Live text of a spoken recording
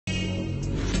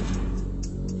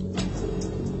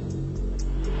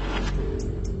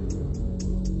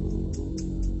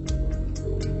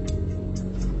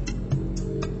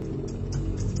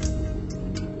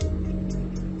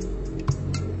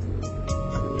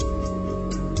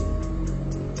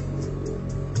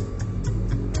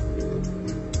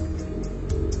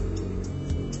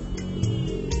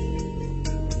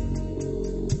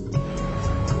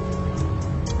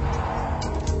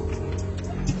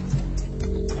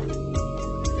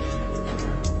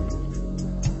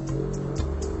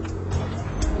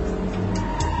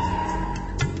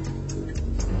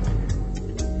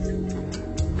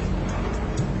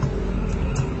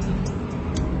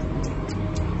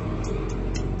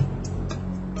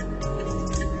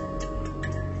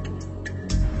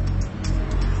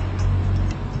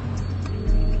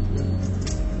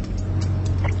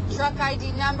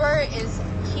number is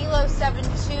Kilo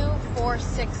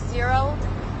 72460.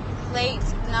 Plate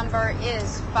number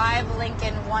is 5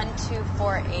 Lincoln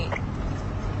 1248.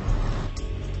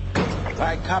 All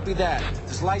right, copy that.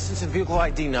 There's license and vehicle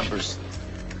ID numbers.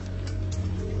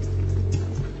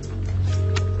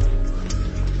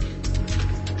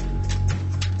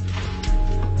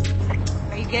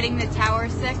 Are you getting the Tower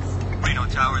 6? Reno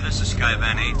Tower, this is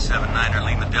Skyvan 879er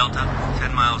Lima Delta,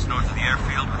 10 miles north of the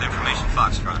airfield with information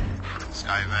Foxtrot.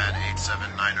 Skyvan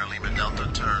 879er Lima Delta,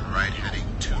 turn right heading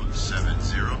 270.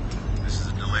 This is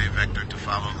a delay vector to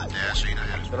follow the dash 8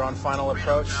 ahead. They're on final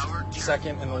approach,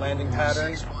 second in the landing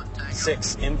pattern,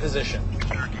 6 in position.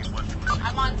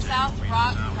 I'm on South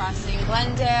Rock, crossing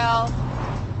Glendale.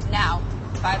 Now,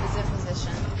 5 is in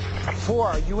position. 4,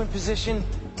 are you in position?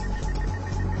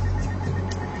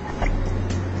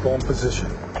 Go in position.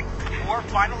 4,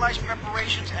 finalize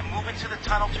preparations and move into the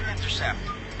tunnel to intercept.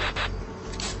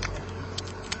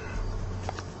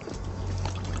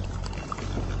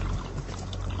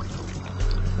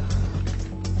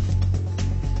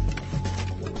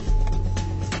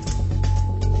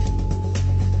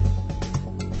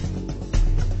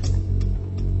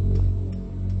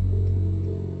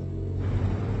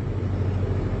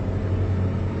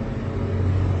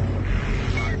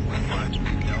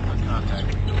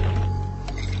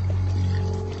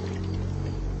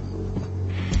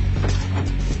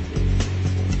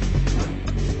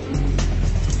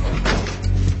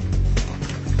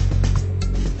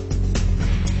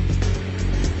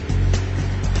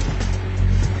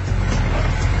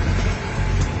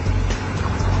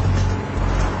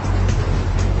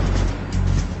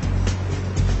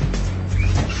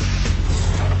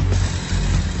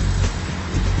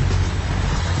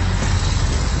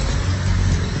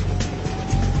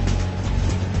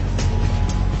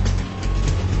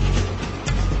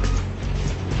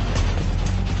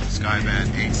 Skyvan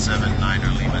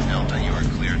 879er Lima Delta, you are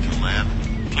cleared to land.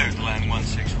 Cleared to land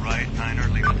 16 right,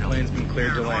 9er Lima Delta. Plane's been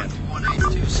cleared to land.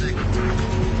 1826.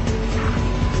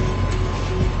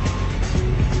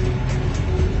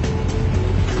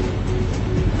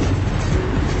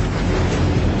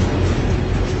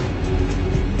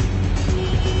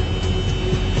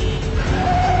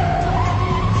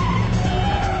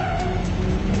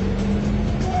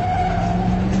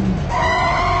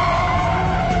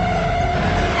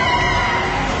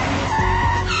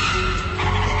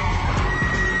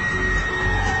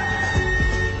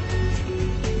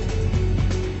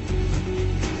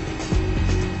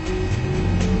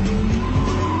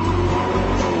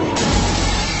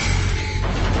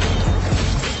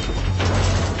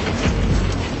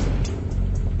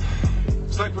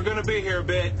 Like we're gonna be here a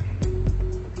bit.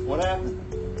 What happened?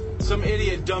 Some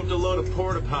idiot dumped a load of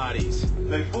porta potties.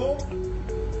 They full?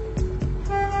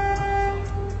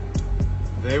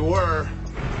 They were.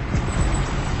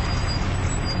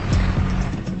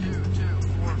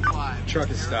 2245. Truck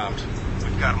is stopped.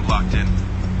 We've got them locked in.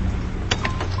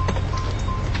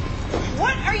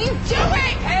 What are you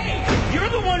doing? Hey, you're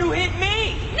the one who hit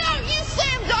me! No, you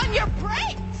slammed on your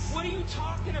brakes! What are you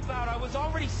talking about? I was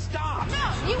already stopped.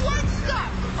 No, you weren't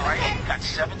stopped. All right, okay? we've got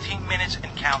 17 minutes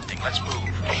and counting. Let's move.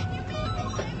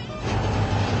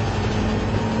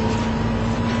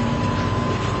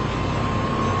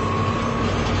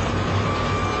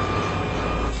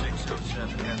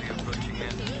 607 heavy approaching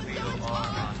end.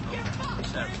 VOR on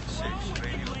 76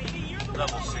 radio.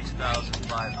 Level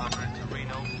 6,500 to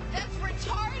Reno. That's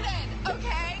retarded,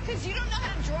 okay? Because you don't know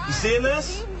how to drive. You seeing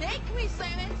this? You make me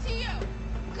slam into you.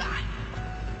 God,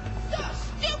 so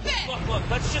stupid. Look,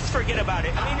 let's just forget about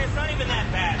it. I mean, it's not even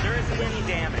that bad. There isn't any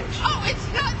damage. Oh, it's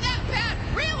not that bad,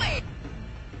 really.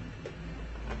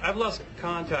 I've lost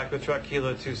contact with truck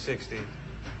Kilo 260.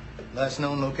 Last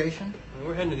known location?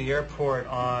 We're heading to the airport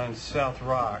on South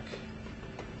Rock.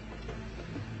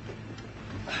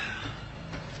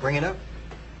 Bring it up.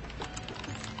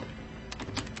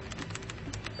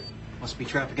 Must be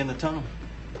traffic in the tunnel.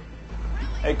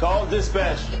 Hey, call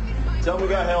dispatch. Tell them we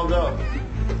got held up.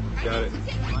 Got it.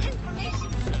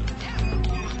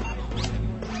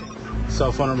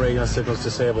 Cell phone and radio signals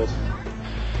disabled.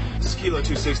 This is Kilo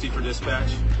 260 for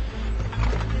dispatch.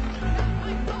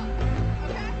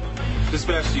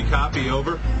 Dispatch, do you copy?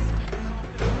 Over.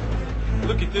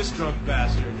 Look at this drunk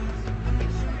bastard.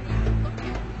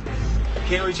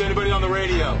 Can't reach anybody on the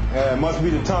radio. It must be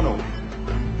the tunnel.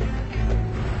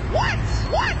 What?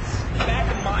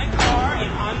 Back in my car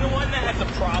and I'm the one that has a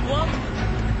problem?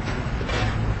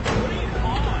 What are you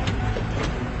on?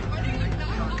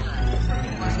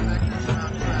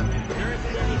 There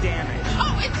isn't any damage.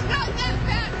 Oh, it's not that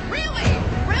bad, really.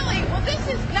 Well, this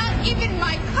is not even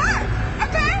my car,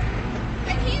 okay?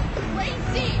 And he's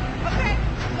racing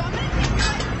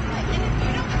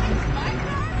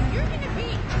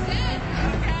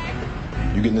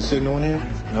You getting the signal in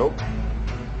here? Nope.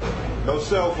 No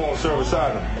cell phone service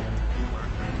either.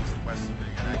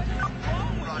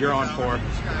 You're on 4.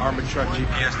 Armored truck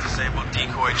GPS disabled,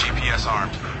 decoy GPS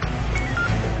armed.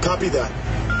 Copy that.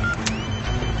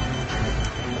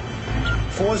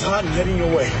 4's hot and heading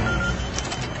your way.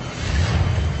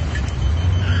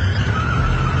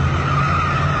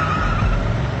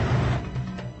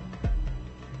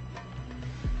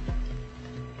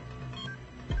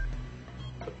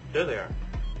 There they are.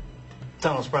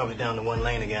 Tunnel's probably down to 1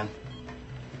 lane again.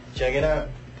 Check it out.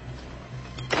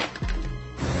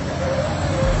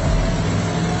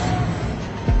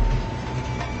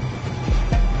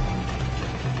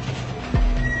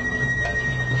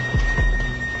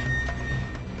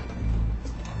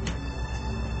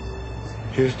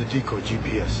 Here's the decoy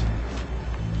GPS.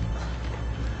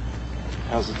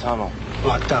 How's the tunnel?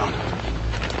 Locked down.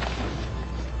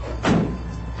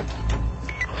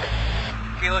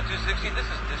 Kilo 260, this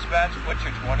is dispatch. What's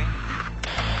your 20?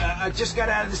 I just got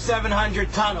out of the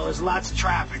 700 tunnel. There's lots of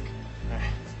traffic.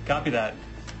 Copy that.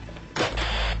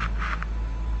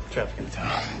 Traffic in the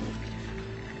tunnel.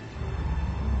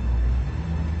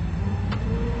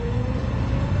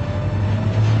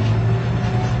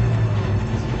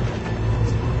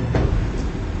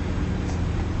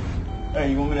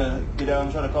 Hey, you want me to get out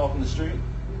and try to call from the street?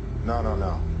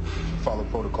 No. Follow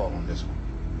protocol on this one.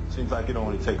 Seems like it'll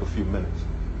only take a few minutes.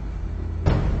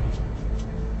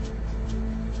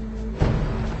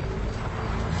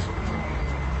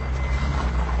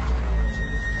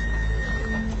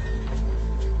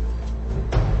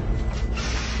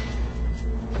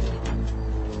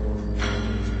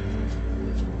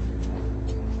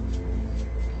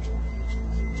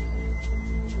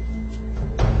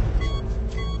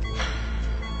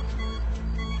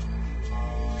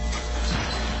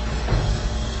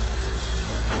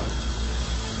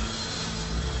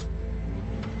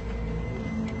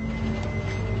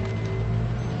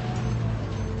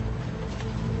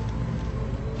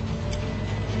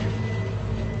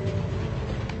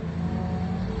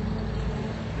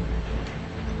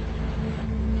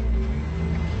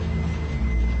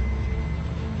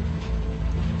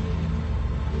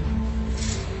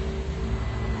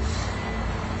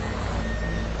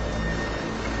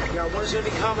 One's gonna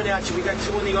be coming at you. We got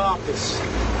 2 in the office.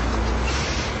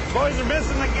 Boys are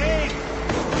missing the gate.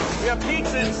 We got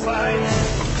pizza inside.